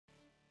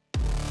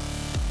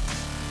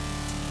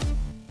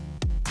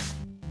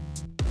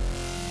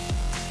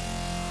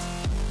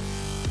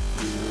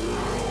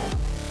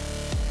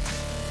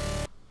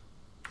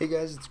Hey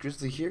guys, it's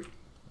Grizzly here.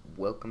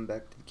 Welcome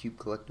back to the Cube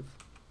Collective,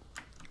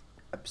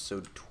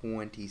 episode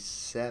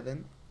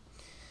 27.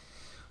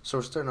 So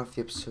we're starting off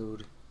the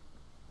episode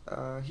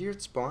here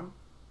at spawn.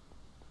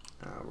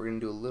 We're gonna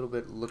do a little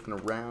bit looking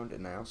around,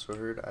 and I also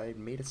heard I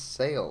made a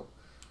sale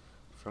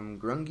from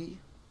Grungy.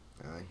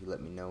 He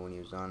let me know when he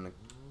was on a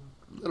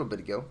little bit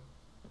ago.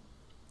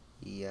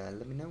 He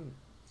let me know.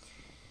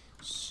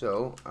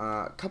 So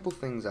a couple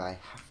things I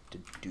have to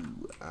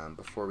do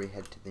before we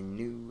head to the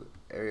new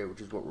area,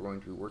 which is what we're going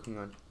to be working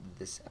on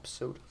this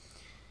episode,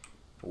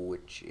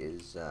 which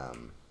is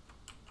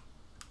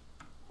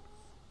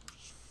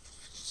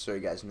so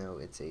you guys know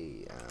it's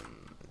a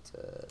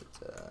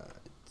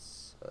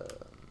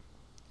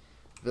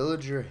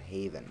villager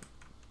haven.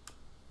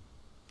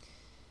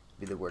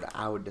 Be the word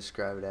I would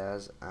describe it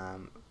as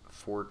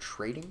for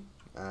trading.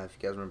 If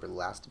you guys remember the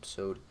last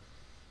episode,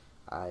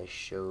 I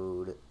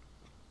showed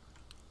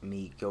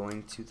me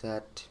going to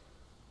that.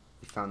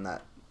 We found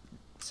that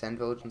sand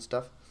village and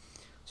stuff,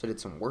 so I did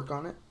some work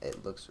on it.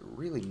 It looks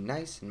really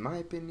nice in my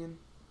opinion,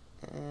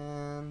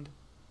 and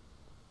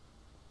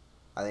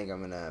I think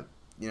I'm gonna,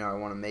 I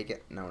want to make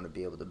it, and I want to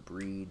be able to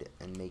breed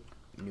and make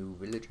new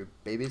villager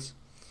babies.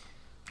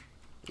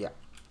 Yeah.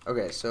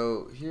 Okay,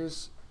 so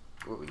here's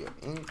what we get.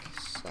 Ink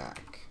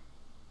sack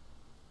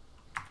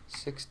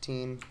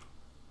 16,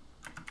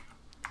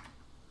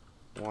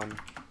 1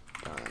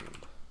 diamond.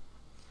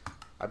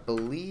 I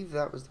believe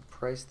that was the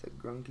price that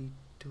Grungy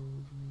told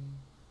me.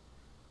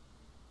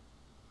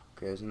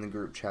 Okay, it was in the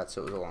group chat,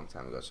 so it was a long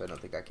time ago, so I don't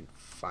think I can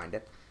find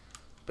it.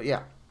 But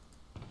yeah.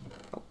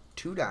 Oh,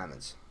 2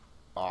 diamonds.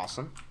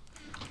 Awesome.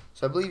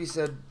 So I believe he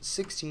said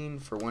 16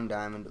 for 1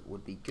 diamond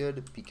would be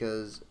good,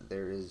 because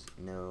there is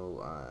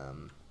no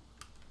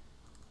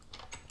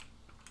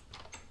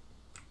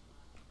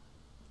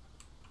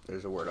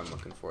there's a word I'm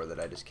looking for that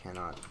I just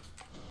cannot.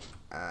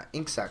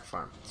 Ink sack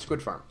farm.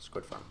 Squid farm.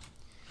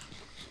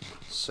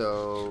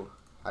 So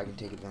I can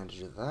take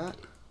advantage of that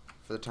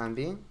for the time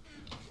being.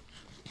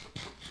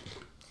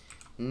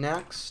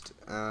 Next,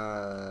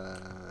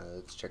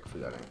 let's check if we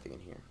got anything in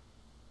here.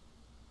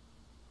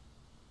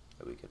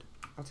 Oh, we could.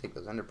 I'll take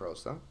those ender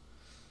pearls though.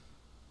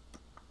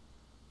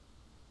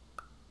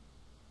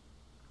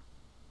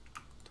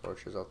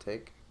 Torches I'll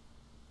take.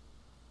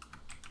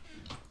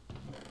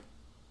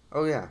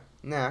 Oh yeah.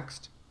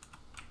 Next,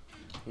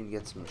 need to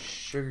get some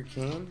sugar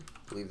cane.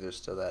 I believe there's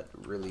still that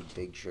really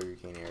big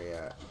sugarcane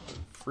area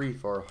free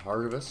for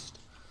harvest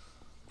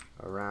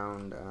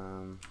around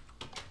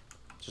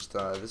just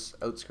this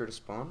outskirt of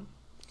spawn.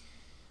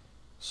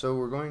 So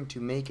we're going to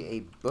make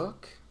a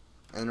book,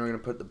 and we're going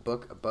to put the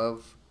book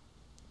above,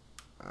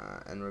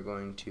 and we're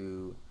going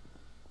to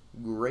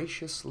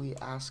graciously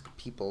ask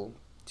people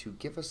to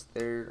give us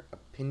their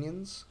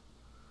opinions.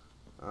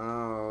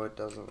 Oh, it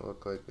doesn't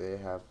look like they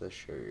have the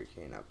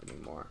sugarcane up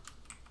anymore.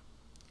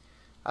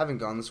 I haven't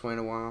gone this way in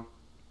a while.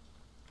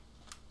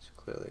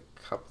 Clearly a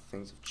couple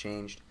things have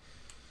changed.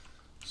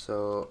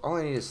 So all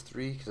I need is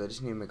 3, because I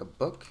just need to make a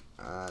book,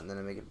 and then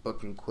I make a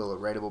book and quill, a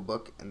writable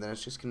book, and then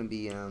it's just going to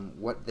be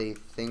what they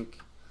think,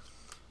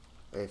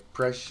 if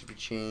price should be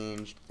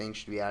changed, things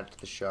should be added to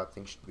the shop,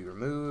 things should be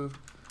removed.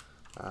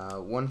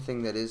 One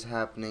thing that is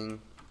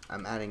happening,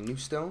 I'm adding new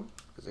stone,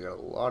 because I got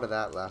a lot of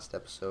that last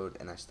episode,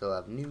 and I still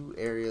have new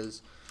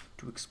areas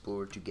to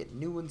explore to get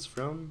new ones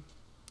from,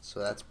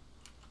 so that's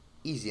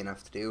easy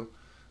enough to do.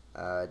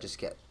 Just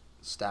get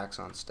stacks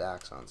on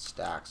stacks on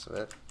stacks of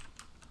it.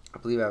 I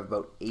believe I have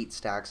about 8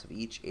 stacks of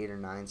each, 8 or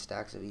 9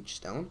 stacks of each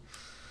stone.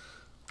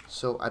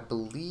 So I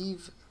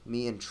believe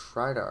me and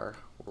Tridar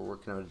were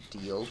working out a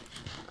deal.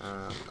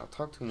 I'll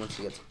talk to him once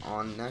he gets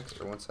on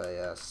next, or once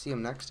I see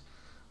him next.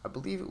 I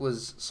believe it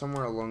was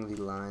somewhere along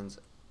the lines.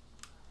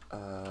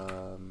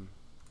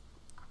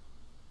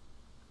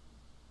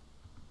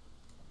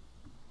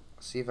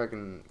 See if I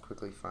can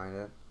quickly find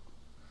it.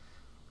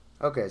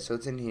 Okay, so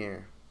it's in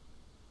here.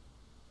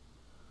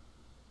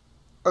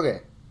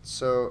 Okay,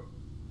 so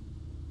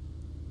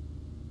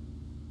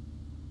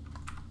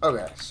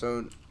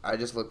I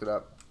just looked it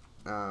up.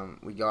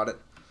 We got it.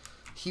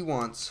 He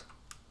wants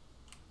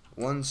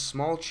 1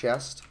 small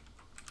chest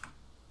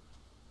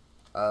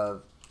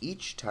of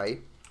each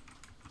type,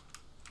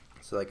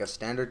 so like a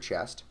standard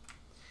chest,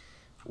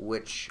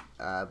 which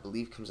I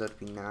believe comes out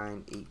to be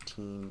 9,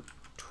 18,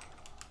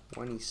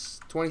 20,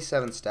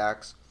 27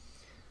 stacks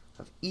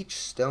of each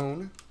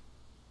stone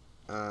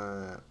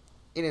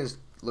in his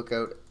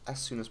lookout as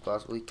soon as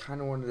possible. He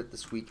kind of wanted it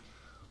this week.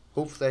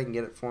 Hopefully I can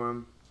get it for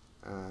him.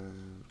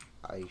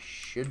 I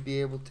should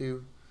be able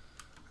to.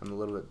 I'm a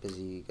little bit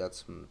busy. Got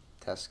some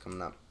tests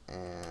coming up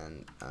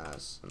and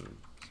some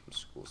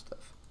school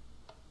stuff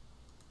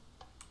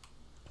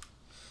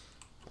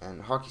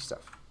and hockey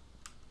stuff.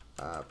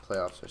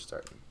 Playoffs are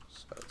starting,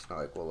 so it's not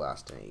like we'll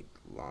last any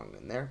long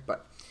in there.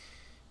 But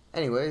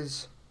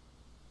anyways,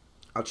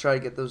 I'll try to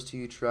get those to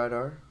you,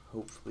 Tridar.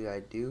 Hopefully I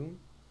do.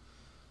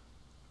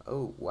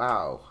 Oh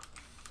wow,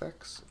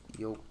 vechs,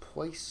 your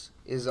place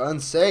is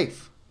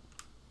unsafe.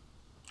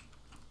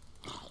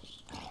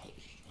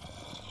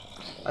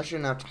 I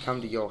shouldn't have to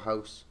come to your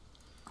house.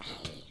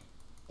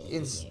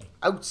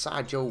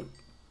 outside your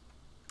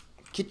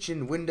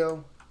kitchen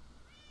window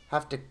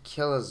have to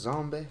kill a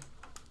zombie.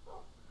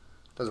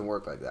 Doesn't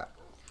work like that.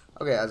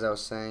 Okay, as I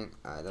was saying,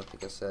 I don't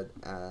think I said,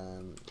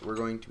 we're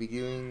going to be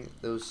doing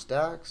those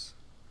stacks.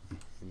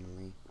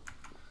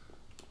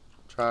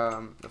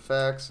 Try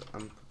effects.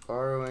 I'm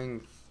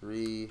borrowing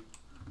 3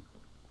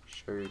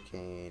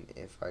 sugarcane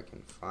if I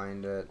can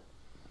find it.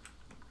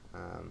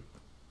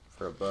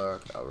 For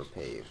 $1, I'll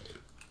repay you.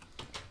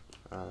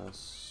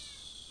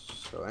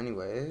 So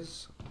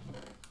anyways,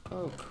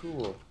 oh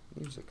cool,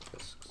 music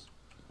discs.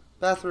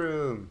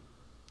 Bathroom.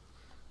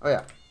 Oh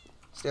yeah,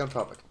 stay on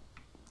topic.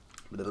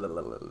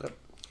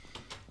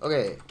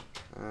 Okay,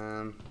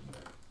 I'll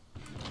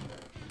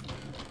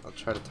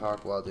try to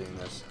talk while doing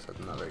this because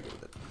I'm not very good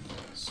at it.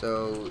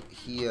 So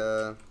he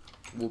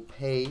will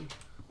pay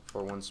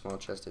for 1 small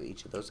chest of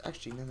each of those.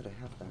 Actually, now that I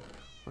have that,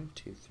 1,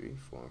 2, 3,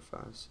 4,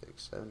 5,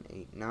 6, 7,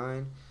 8,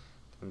 9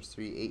 times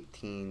 3,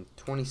 18,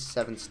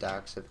 27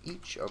 stacks of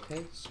each.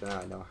 Okay, so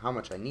now I know how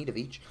much I need of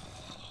each.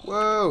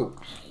 Whoa!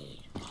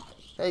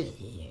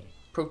 Hey,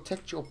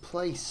 protect your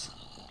place.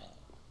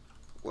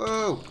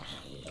 Whoa!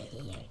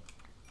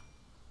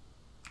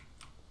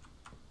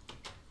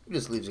 He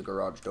just leaves a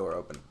garage door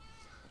open.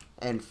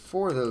 And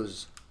for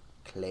those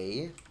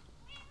clay,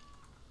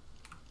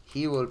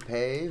 he will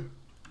pay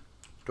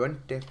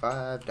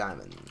 25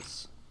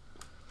 diamonds.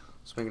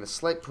 So making a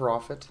slight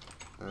profit.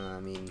 I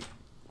mean,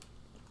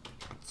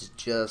 it's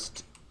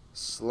just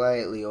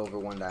slightly over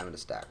 1 diamond a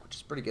stack, which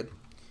is pretty good.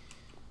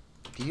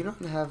 Do you not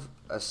have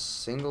a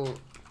single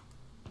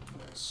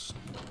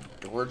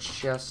storage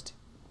chest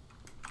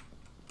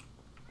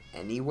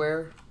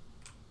anywhere?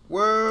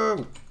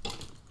 Whoa!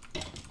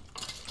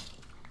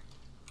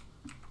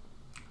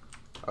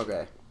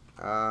 Okay.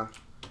 Don't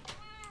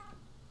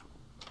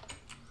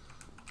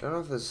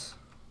know if this...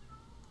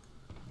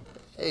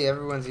 Hey,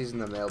 everyone's using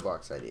the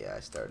mailbox idea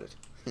I started.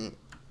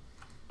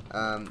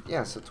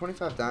 Yeah, so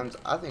 25 diamonds,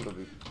 I think will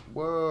be...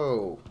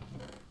 Whoa!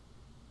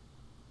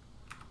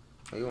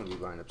 Oh, you won't be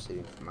buying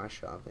obsidian from my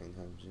shop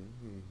anytime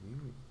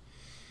soon.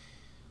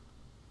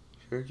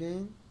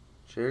 Sugarcane?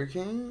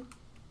 Sugarcane?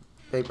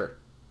 Paper.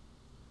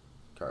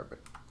 Carpet.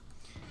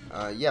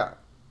 Yeah.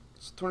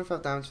 So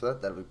 25 diamonds for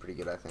that, that'll be pretty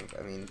good, I think.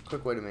 I mean,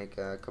 quick way to make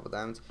a couple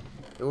diamonds.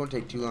 It won't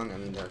take too long. I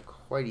mean, they're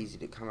quite easy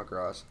to come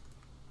across.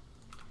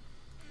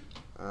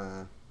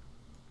 Do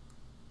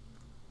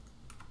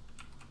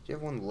you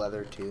have 1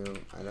 leather too?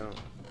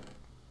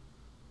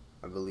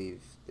 I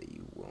believe that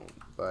you won't,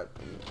 but I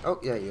mean, oh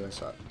yeah, I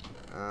saw it.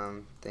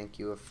 Thank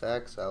you,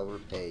 effects. I'll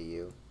repay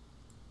you.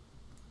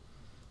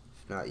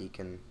 If not, you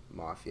can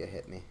mafia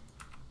hit me.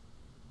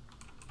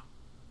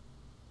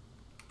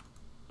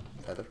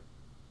 Feather.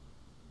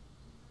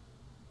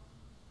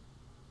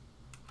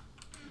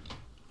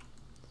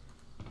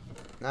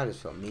 Now I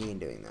just feel mean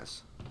doing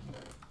this.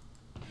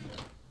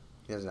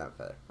 He doesn't have a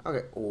feather.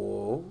 Okay.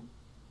 Oh.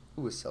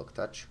 Ooh, a silk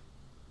touch.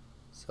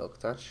 Silk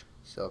touch.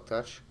 Silk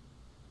touch.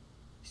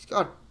 He's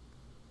got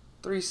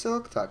 3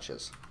 silk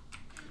touches.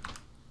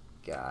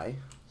 Guy.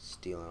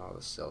 Stealing all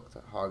the silk,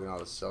 hogging all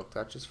the silk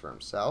touches for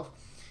himself.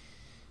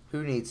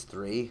 Who needs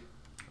 3?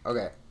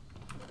 Okay.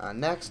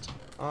 Next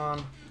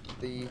on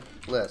the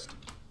list.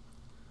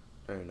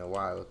 I don't even know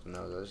why I looked at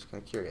those. I was just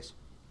kind of curious.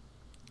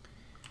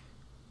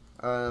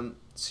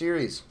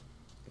 Series.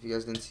 If you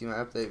guys didn't see my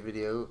update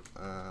video,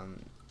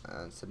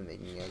 instead of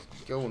making you guys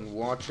go and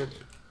watch it,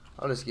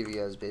 I'll just give you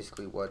guys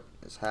basically what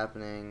is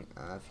happening.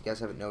 If you guys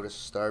haven't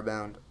noticed,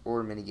 Starbound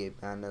or Minigame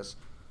Madness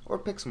or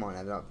Pixelmon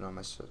have not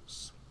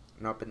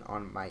been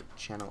on my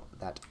channel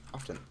that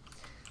often.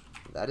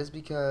 That is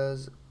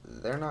because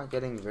they're not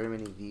getting very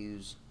many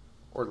views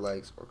or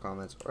likes or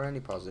comments or any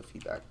positive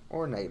feedback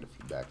or negative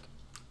feedback.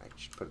 I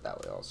should put it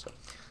that way also.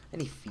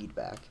 Any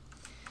feedback.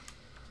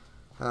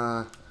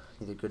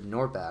 Neither good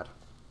nor bad.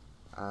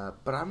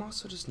 But I'm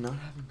also just not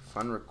having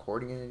fun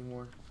recording it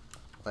anymore.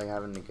 Like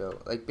having to go,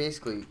 like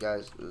basically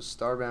guys, it was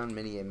Starbound,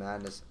 Minigame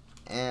Madness,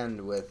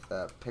 and with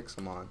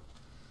Pixelmon.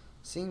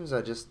 Seems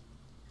I just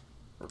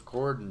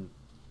record and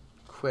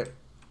quit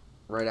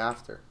right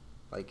after.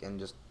 Like, and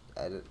just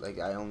edit, like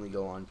I only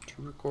go on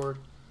to record.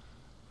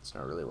 It's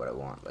not really what I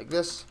want. Like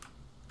this,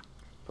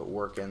 but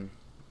working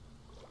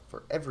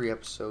for every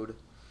episode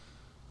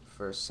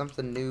for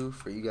something new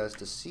for you guys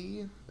to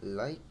see,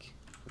 like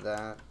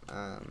that,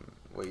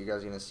 what you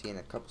guys are going to see in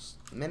a couple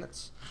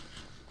minutes.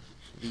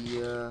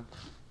 The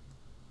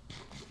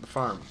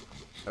farm,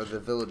 or the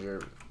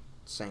villager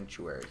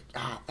sanctuary.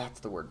 Ah, that's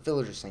the word,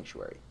 villager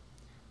sanctuary.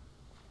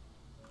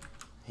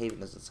 Haven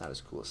doesn't sound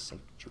as cool as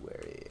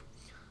sanctuary.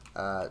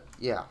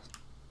 Yeah.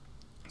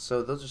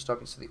 So those are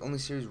stopping. So the only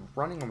series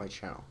running on my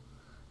channel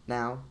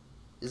now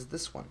is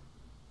this one.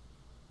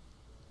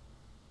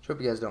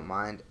 Hope you guys don't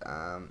mind.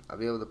 I'll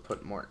be able to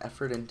put more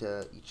effort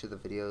into each of the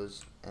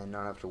videos and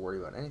not have to worry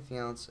about anything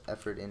else.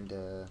 Effort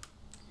into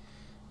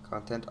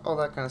content, all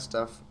that kind of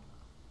stuff.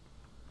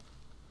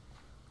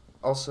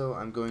 Also,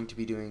 I'm going to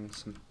be doing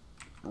some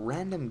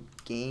random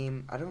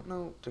game. I don't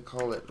know to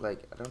call it,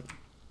 like,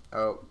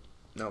 oh,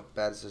 No,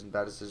 bad decision,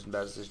 bad decision,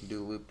 bad decision.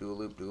 Do a loop, do a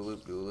loop, do a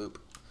loop, do a loop.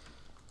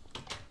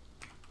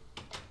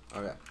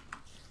 Okay.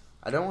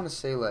 I don't want to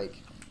say like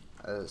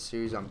a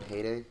series on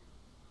Payday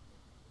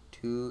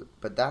 2,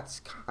 but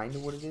that's kind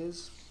of what it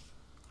is.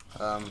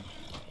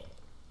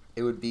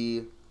 It would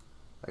be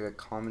like a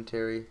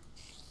commentary.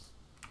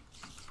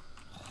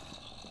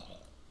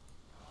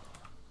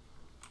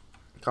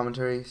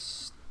 Commentary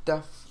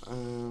stuff.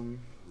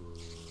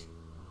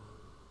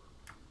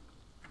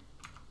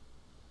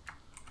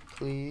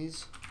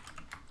 Please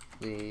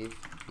leave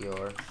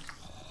your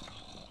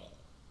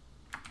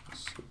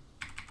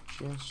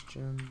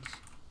suggestions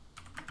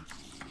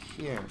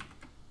here.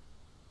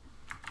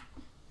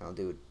 I'll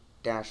do a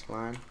dash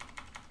line.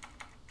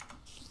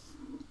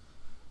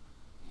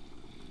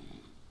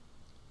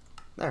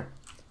 There.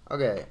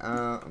 Okay,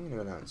 I'm gonna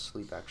go down and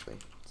sleep actually,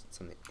 since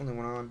I'm the only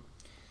one on.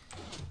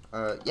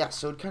 Yeah,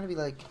 so it'd kind of be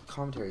like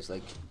commentaries,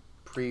 like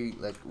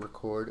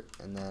record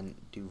and then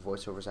do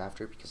voiceovers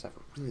after, because I have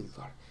a really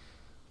lot of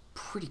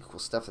pretty cool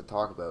stuff to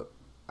talk about.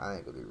 I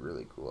think it'll be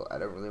really cool. I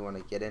don't really want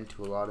to get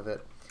into a lot of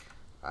it.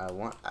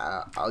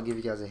 I'll give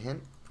you guys a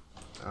hint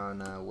on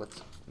what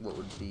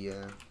would be.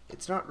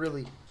 It's not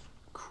really a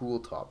cool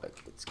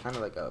topic. It's kind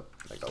of like a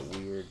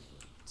weird,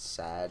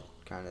 sad,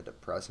 kind of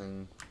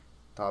depressing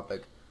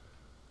topic.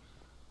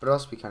 But it'll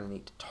also be kind of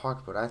neat to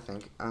talk about, I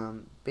think.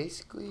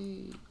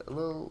 Basically, a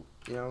little,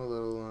 I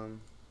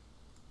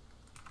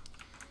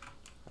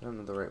don't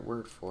know the right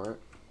word for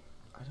it.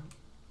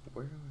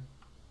 Where do I?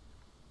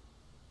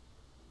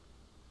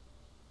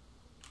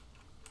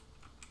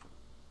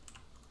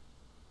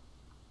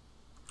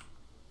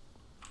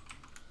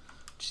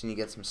 Just need to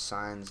get some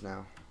signs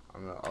now.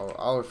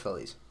 I'll refill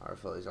these.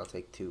 I'll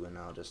take 2 and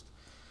I'll just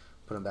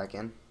put them back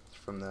in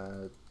from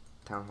the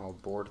town hall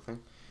board thing.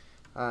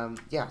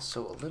 Yeah,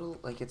 so a little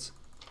it's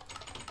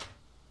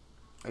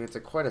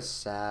quite a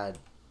sad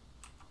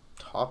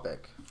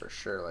topic for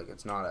sure. Like,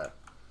 it's not a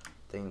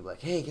thing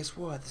like, hey, guess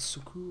what? This is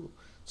so cool.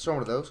 It's not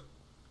one of those,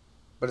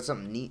 but it's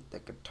something neat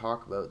that could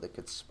talk about, that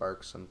could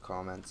spark some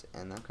comments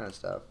and that kind of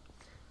stuff.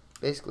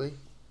 Basically,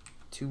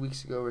 2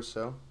 weeks ago or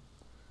so,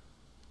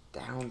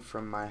 down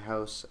from my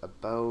house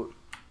about,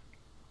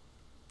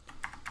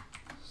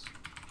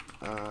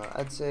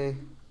 I'd say,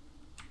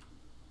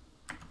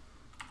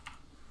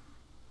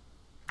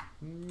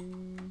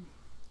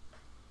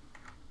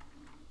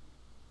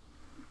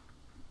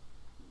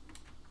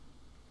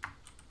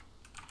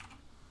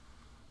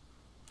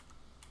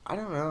 I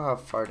don't know how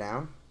far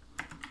down.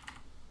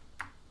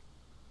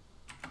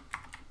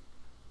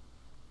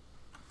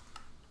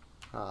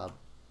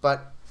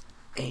 But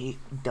a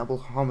double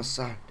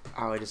homicide.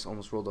 Oh, I just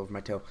almost rolled over my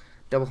toe.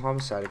 Double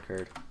homicide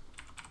occurred.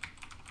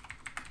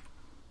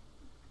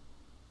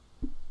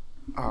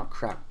 Oh,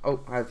 crap.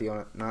 Oh, I have the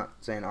owner. Not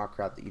saying oh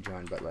crap that you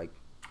joined, but like,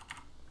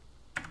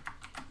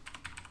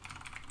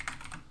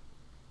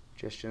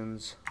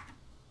 suggestions.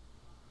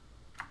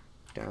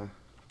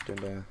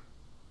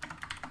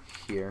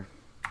 Here.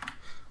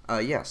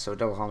 Yeah, so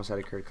double homicide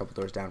occurred a couple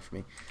doors down from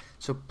me.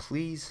 So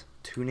please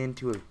tune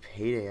into a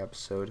Payday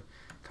episode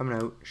coming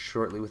out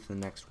shortly within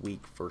the next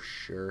week for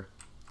sure.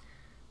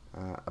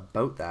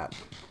 About that.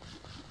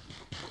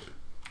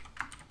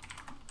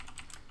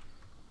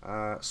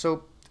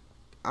 So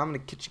I'm gonna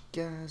catch you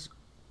guys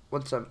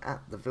once I'm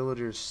at the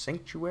villagers'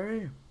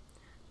 sanctuary, and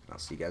I'll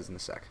see you guys in a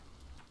sec.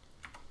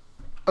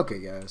 Okay,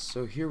 guys,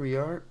 so here we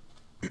are.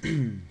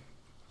 We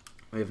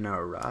have now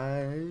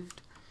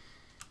arrived.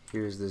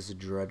 Here's this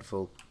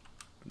dreadful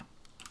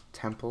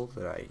temple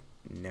that I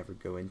never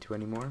go into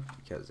anymore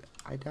because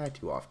I die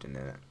too often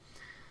in it.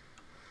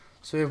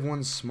 So we have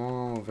one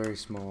small, very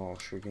small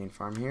sugarcane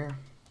farm here.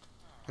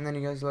 And then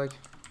you guys are like,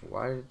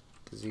 why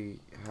does he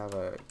have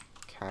a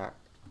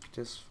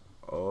cactus?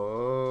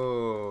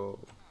 Oh.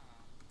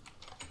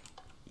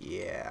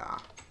 Yeah.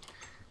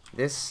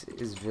 This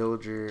is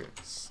villager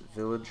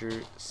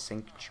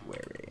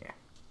sanctuary.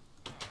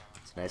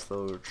 It's a nice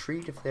little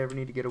retreat if they ever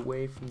need to get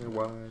away from their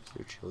wives,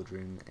 their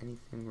children,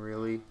 anything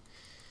really.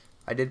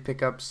 I did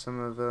pick up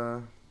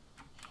some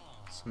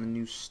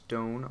new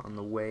stone on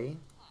the way,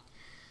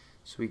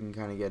 so we can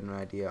kind of get an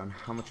idea on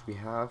how much we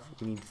have.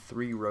 We need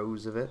 3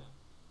 rows of it,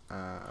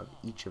 of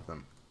each of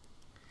them.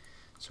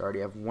 So I already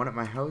have 1 at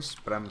my house,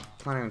 but I'm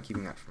planning on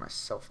keeping that for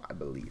myself, I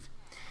believe.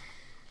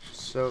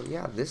 So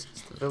yeah, this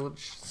is the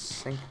village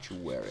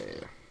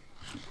sanctuary.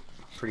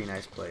 Pretty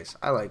nice place.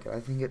 I like it. I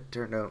think it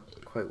turned out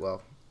quite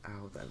well.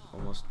 Oh, I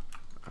almost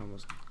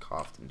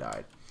coughed and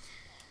died.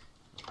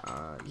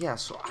 Yeah,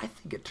 so I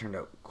think it turned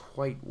out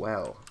quite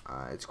well.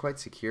 It's quite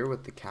secure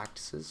with the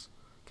cactuses.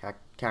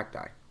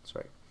 Cacti,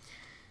 sorry.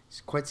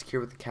 It's quite secure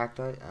with the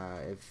cacti.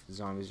 If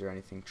zombies or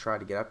anything try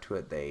to get up to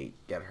it, they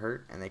get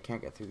hurt, and they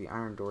can't get through the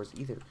iron doors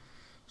either.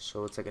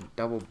 So it's like a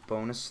double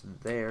bonus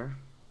there.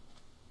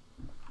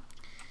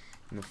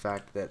 And the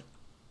fact that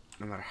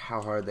no matter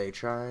how hard they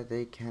try,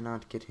 they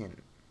cannot get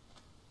in.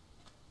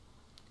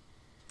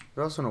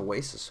 There's also an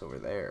oasis over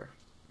there.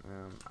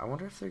 I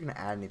wonder if they're going to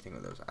add anything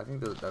with those. I think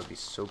that would be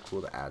so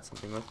cool to add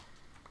something with.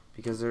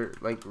 Because they're,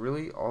 like,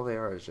 really, all they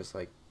are is just,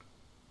 like,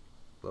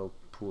 little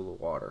pool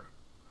of water.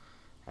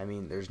 I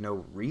mean, there's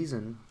no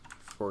reason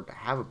for it to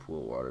have a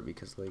pool of water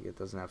because like it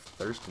doesn't have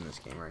thirst in this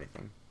game or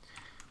anything,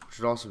 which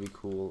would also be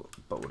cool,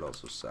 but would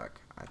also suck.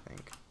 I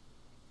think.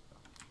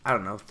 I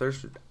don't know.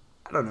 Thirst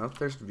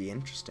would be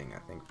interesting. I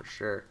think for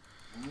sure.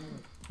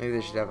 Maybe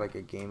they should have like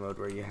a game mode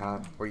where you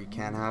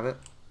can have it.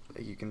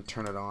 Like you can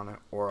turn it on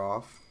or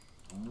off.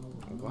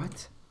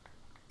 What?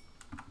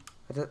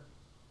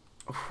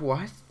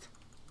 What?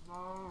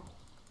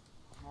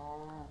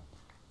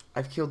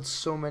 I've killed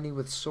so many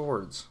with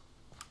swords.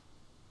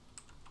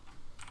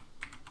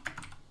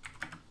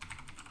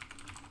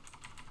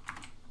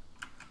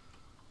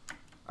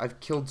 I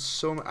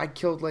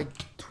killed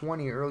like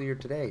 20 earlier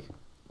today.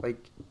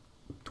 Like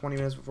 20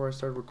 minutes before I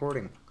started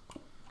recording.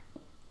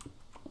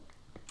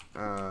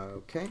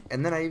 Okay.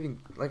 And then I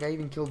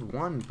even killed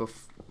one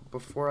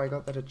before I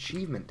got that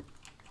achievement.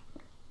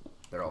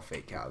 They're all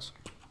fake cows.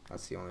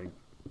 That's the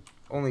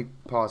only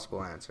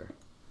possible answer.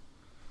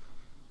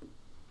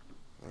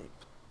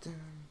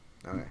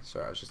 Okay,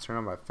 sorry, I was just turning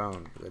on my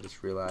phone because I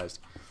just realized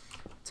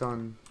it's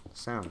on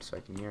sound so I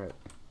can hear it.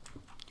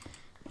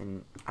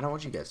 And I don't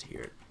want you guys to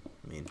hear it.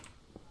 I mean,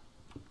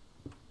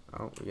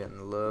 oh, we're getting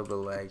a little bit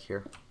of lag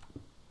here.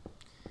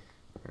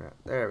 Right,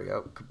 there we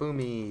go.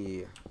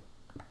 Kaboomy!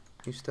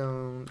 New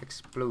stone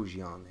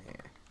explosion.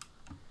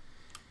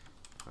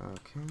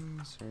 Okay,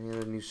 is there any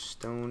other new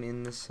stone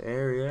in this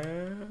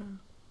area?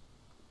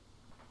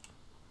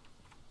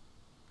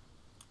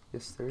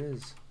 Yes, there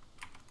is.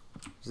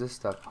 There's this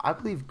stuff. I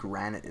believe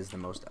granite is the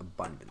most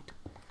abundant.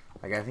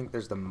 Like, I think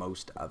there's the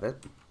most of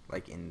it,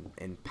 like in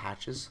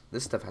patches.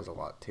 This stuff has a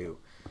lot too.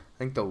 I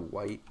think the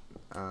white,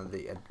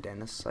 the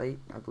adenosite,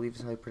 I believe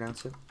is how you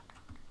pronounce it.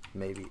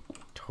 Maybe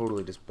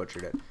totally just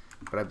butchered it,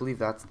 but I believe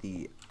that's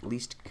the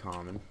least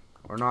common,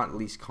 or not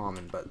least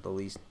common, but the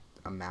least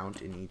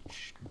amount in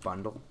each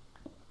bundle,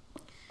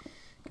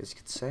 I guess you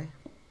could say.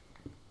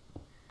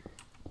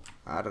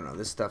 I don't know,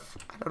 this stuff,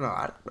 I don't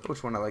know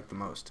which one I like the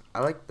most. I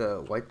like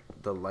the white,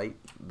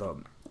 the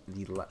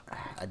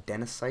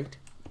adenosite,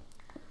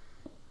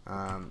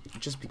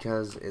 just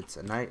because it's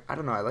a nice, I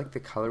don't know, I like the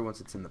color once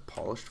it's in the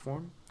polished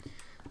form.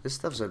 This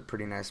stuff's a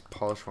pretty nice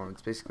polished form.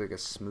 It's basically like a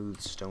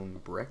smooth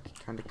stone brick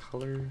kind of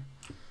color.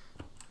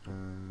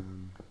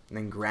 And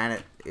then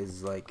granite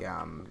is like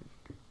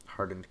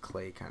hardened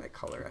clay kind of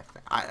color.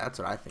 I think that's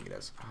what I think it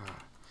is.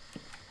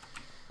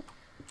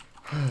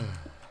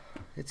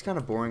 It's kind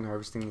of boring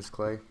harvesting this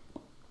clay.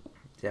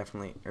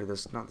 Definitely, or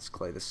this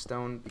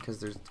stone, because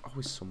there's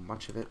always so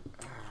much of it.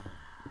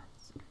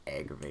 It's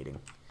aggravating.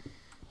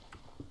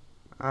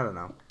 I don't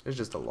know. There's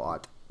just a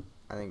lot.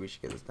 I think we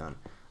should get this done.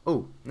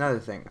 Oh, another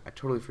thing. I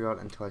totally forgot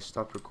until I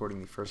stopped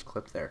recording the first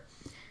clip there.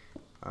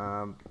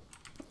 A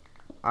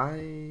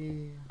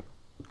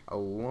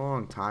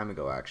long time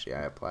ago, actually,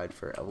 I applied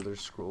for Elder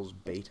Scrolls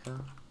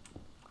Beta.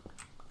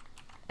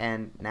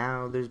 And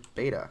now there's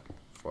beta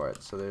for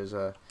it. So there's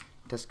a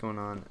test going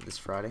on this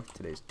Friday.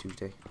 Today's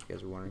Tuesday, if you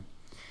guys are wondering.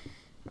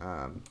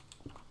 A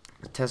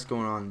test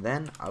going on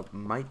then. I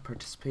might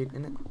participate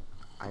in it.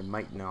 I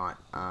might not.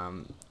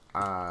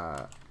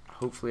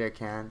 Hopefully I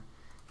can.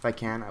 If I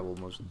can, I will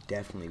most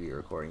definitely be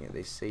recording it.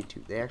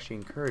 They actually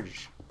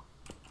encourage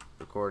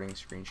recording,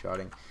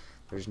 screenshotting.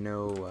 There's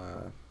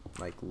no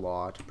like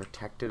law to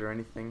protect it or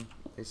anything.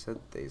 They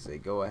say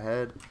go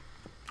ahead.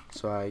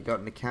 So I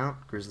got an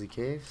account,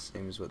 GrizzlyCave,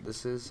 same as what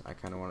this is. I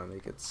kind of want to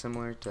make it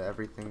similar to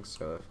everything,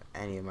 so if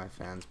any of my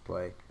fans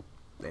play,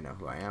 they know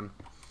who I am.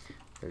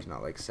 There's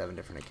not like 7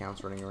 different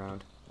accounts running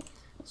around.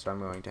 So I'm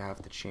going to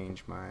have to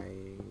change my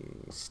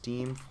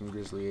Steam from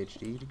Grizzly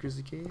HD to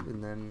GrizzlyCave,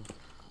 and then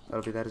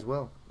that'll be that as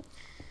well.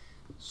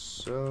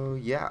 So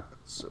yeah,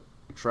 so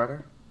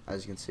Shredder,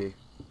 as you can see,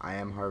 I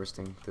am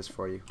harvesting this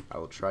for you. I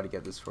will try to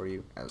get this for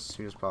you as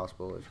soon as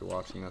possible if you're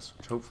watching this,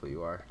 which hopefully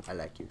you are. I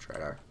like you,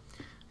 Shredder.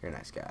 You're a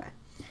nice guy.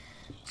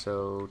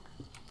 So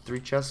 3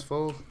 chests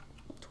full,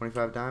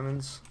 25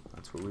 diamonds.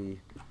 That's what we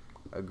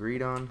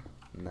agreed on,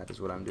 and that is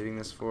what I'm doing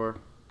this for.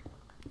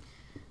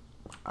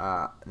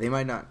 They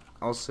might not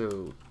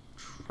also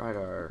try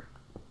to.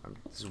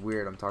 This is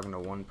weird. I'm talking to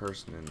one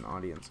person in an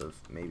audience of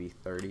maybe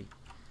 30.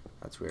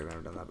 That's weird. I've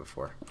never done that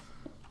before.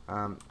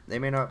 They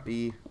may not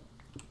be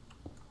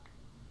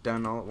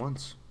done all at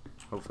once.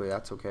 Hopefully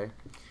that's okay.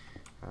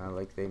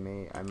 Like I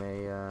may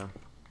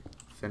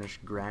finish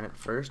granite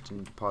first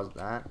and deposit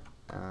that.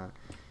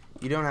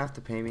 You don't have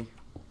to pay me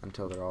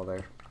until they're all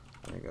there.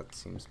 I think that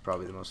seems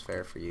probably the most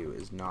fair for you,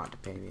 is not to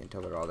pay me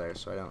until they're all there,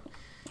 so I don't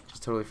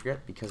just totally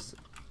forget, because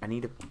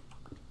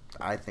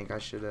I think I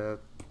should,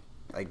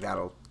 like,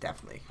 that'll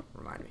definitely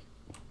remind me.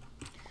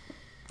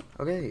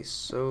 Okay,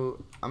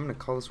 so I'm gonna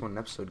call this one an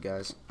episode,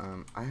 guys.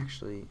 I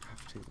actually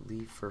have to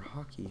leave for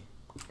hockey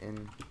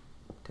in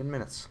 10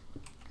 minutes.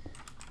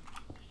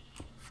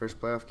 First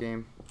playoff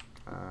game.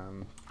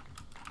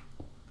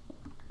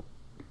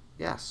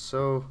 Yeah,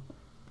 so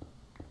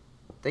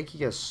thank you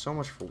guys so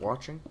much for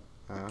watching.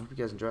 I hope you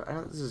guys enjoyed. I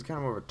know this is kind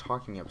of more of a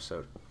talking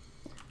episode,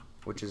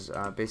 which is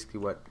basically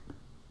what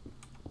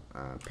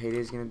Payday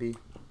is gonna be.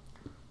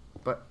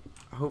 But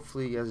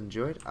hopefully you guys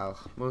enjoyed.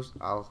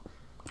 I'll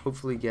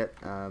hopefully get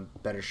a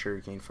better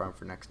sugarcane farm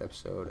for next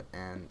episode,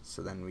 and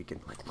so then we can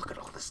like look at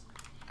all this.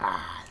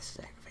 This is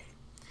aggravating,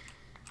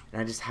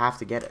 and I just have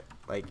to get it.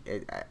 Like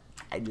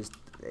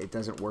it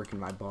doesn't work in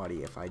my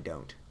body if I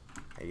don't.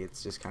 Like,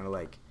 it's just kind of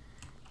like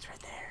it's right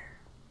there.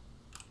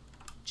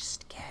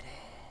 Just get it.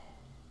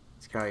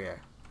 It's kind of like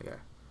a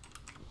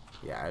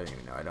yeah. I don't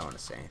even know. I don't want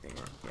to say anything.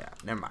 Yeah,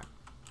 never mind.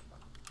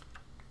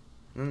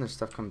 And then there's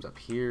stuff comes up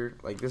here.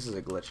 Like, this is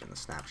a glitch in the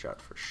snapshot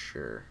for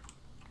sure.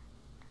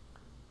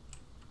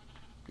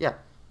 Yeah,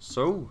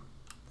 so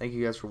thank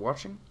you guys for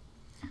watching.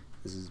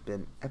 This has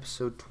been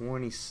episode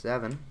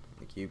 27 of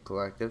the Cube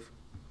Collective.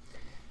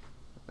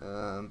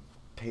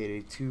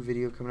 Payday 2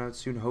 video coming out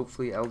soon.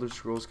 Hopefully Elder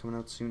Scrolls coming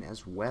out soon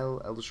as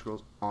well. Elder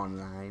Scrolls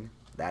Online.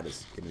 That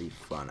is going to be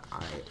fun.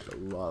 I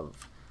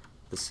love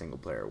the single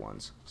player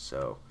ones.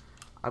 So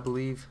I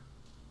believe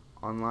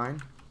online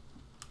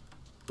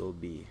will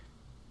be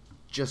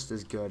just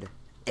as good,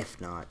 if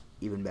not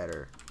even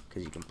better,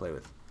 because you can play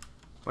with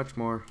much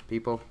more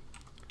people.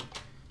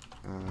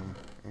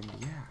 And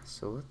yeah,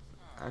 so let's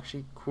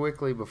actually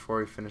quickly, before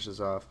we finish this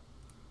off,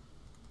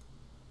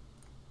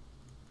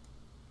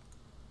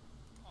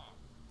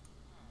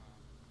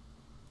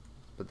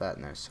 put that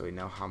in there so we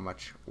know how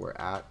much we're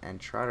at, and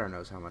Trotter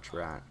knows how much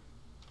we're at.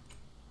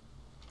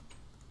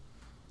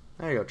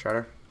 There you go,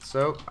 Trotter.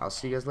 So I'll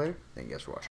see you guys later. Thank you guys for watching.